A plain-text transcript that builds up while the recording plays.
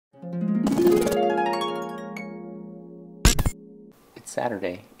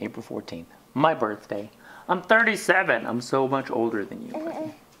Saturday, April 14th. My birthday. I'm 37. I'm so much older than you,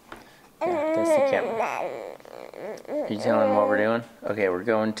 buddy. Yeah, that's the camera. You telling them what we're doing? Okay, we're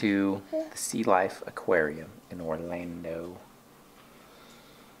going to the Sea Life Aquarium in Orlando.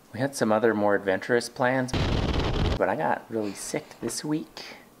 We had some other more adventurous plans, but I got really sick this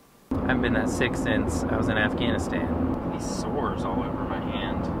week. I haven't been that sick since I was in Afghanistan. These sores all over my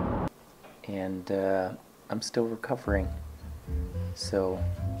hand. And I'm still recovering. So,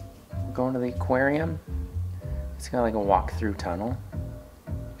 we're going to the aquarium. It's got like a walk-through tunnel.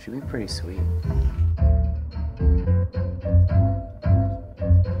 Should be pretty sweet.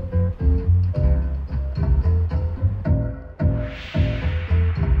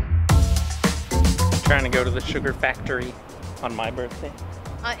 Trying to go to the sugar factory on my birthday.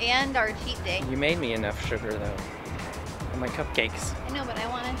 And our cheat day. You made me enough sugar though. On my cupcakes. I know, but I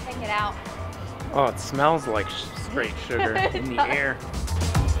want to check it out. Oh, it smells like straight sugar in the air.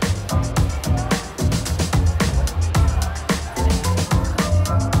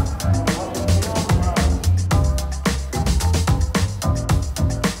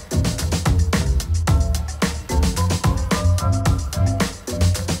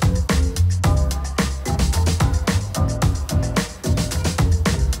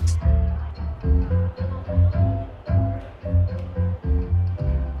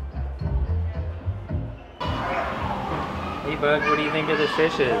 Hey bud, what do you think of the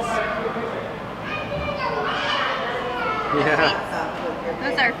fishes? Yeah.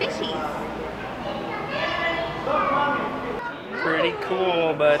 Those are fishies. Pretty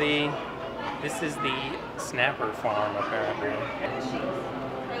cool, buddy. This is the snapper farm, apparently.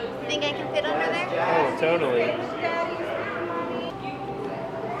 Think I can fit under there? Oh, totally.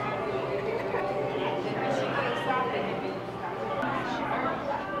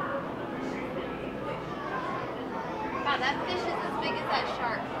 Wow, that fish is as big as that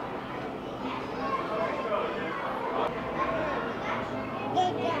shark.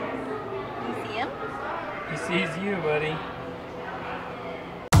 You see him? He sees you, buddy.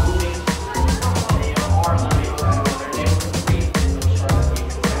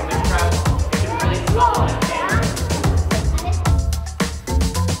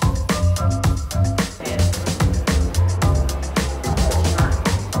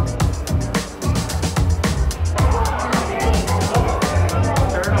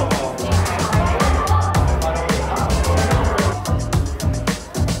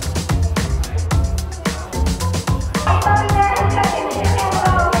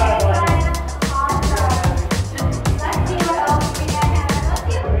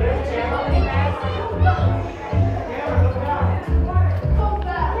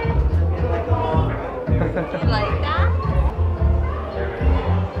 Like that?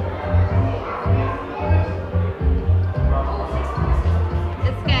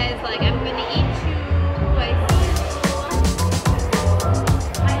 This guy's like, I'm gonna eat you. I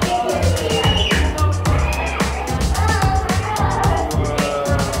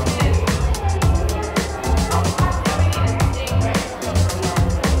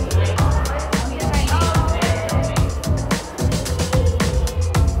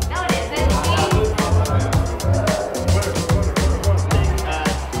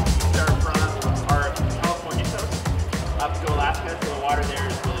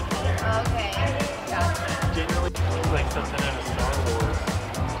something out of Star Wars.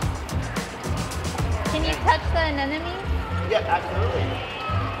 Can you touch the anemone? Yeah, absolutely.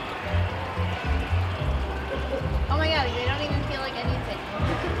 Oh my god, they don't even feel like anything.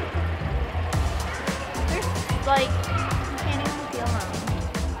 They're like, you can't even feel them.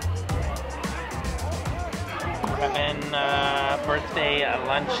 Having birthday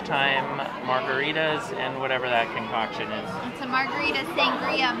lunchtime margaritas and whatever that concoction is. It's a margarita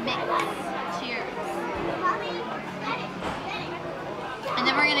sangria mix. Cheers. And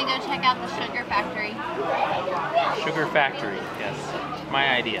then we're gonna go check out the sugar factory. Sugar factory, yes. My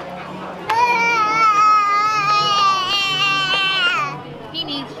idea. He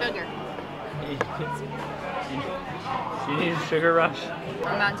needs sugar. She needs sugar rush.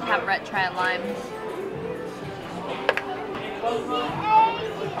 I'm about to have Rhett try limes.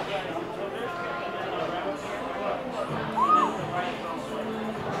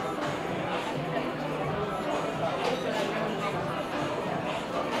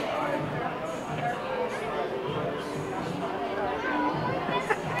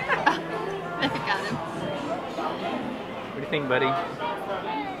 What do you think, buddy? A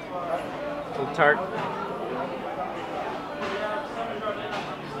little tart?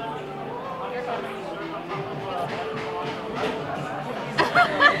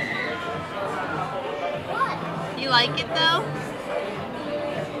 You like it though?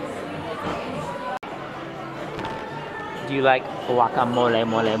 Do you like guacamole,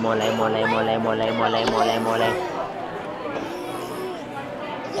 mole, mole, mole, mole, mole, mole, mole, mole?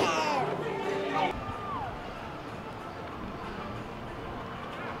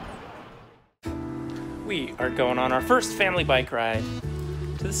 We are going on our first family bike ride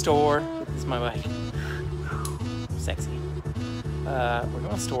to the store. This is my bike. Sexy. We're going to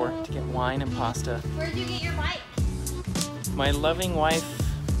the store to get wine and pasta. Where'd you get your bike? My loving wife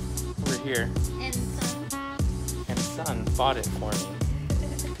over here And son? and son bought it for me.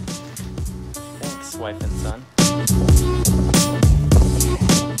 Thanks, wife and son. I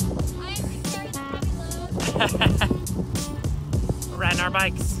can carry that heavy load. We're riding our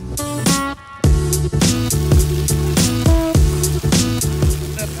bikes.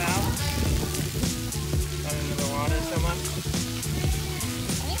 What's up, pal? Not into the water so much?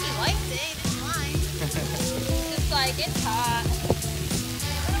 I think he likes it. It's fine. It's just like, it's hot.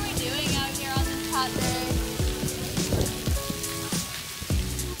 What are we doing out here on this hot day?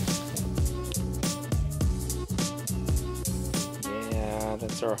 Yeah,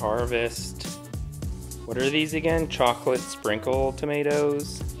 that's our harvest. What are these again? Chocolate sprinkle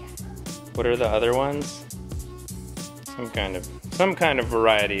tomatoes? Yeah. What are the other ones? Some kind of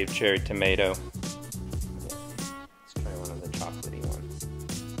variety of cherry tomato. Let's try one of the chocolatey ones.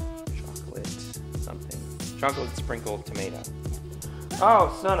 Chocolate something. Chocolate sprinkled tomato.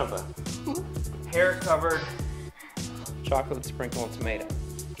 Oh, son of a hair covered chocolate sprinkled tomato.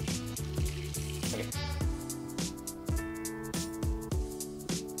 Okay.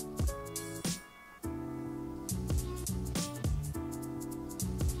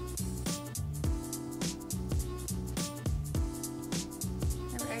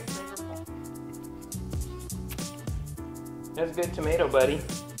 They're very flavorful. That's a good tomato, buddy.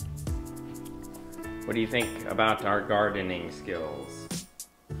 What do you think about our gardening skills?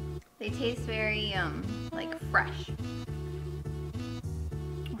 They taste very, like fresh.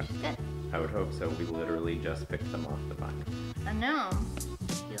 Which is good. I would hope so. We literally just picked them off the vine. I know.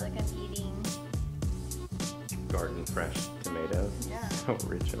 I feel like I'm eating. Garden fresh tomatoes. Yeah. So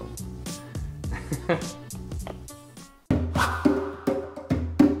original.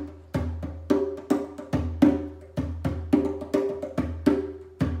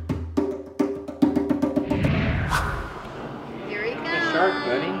 Here we go. Nice shark,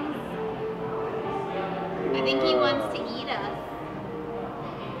 buddy.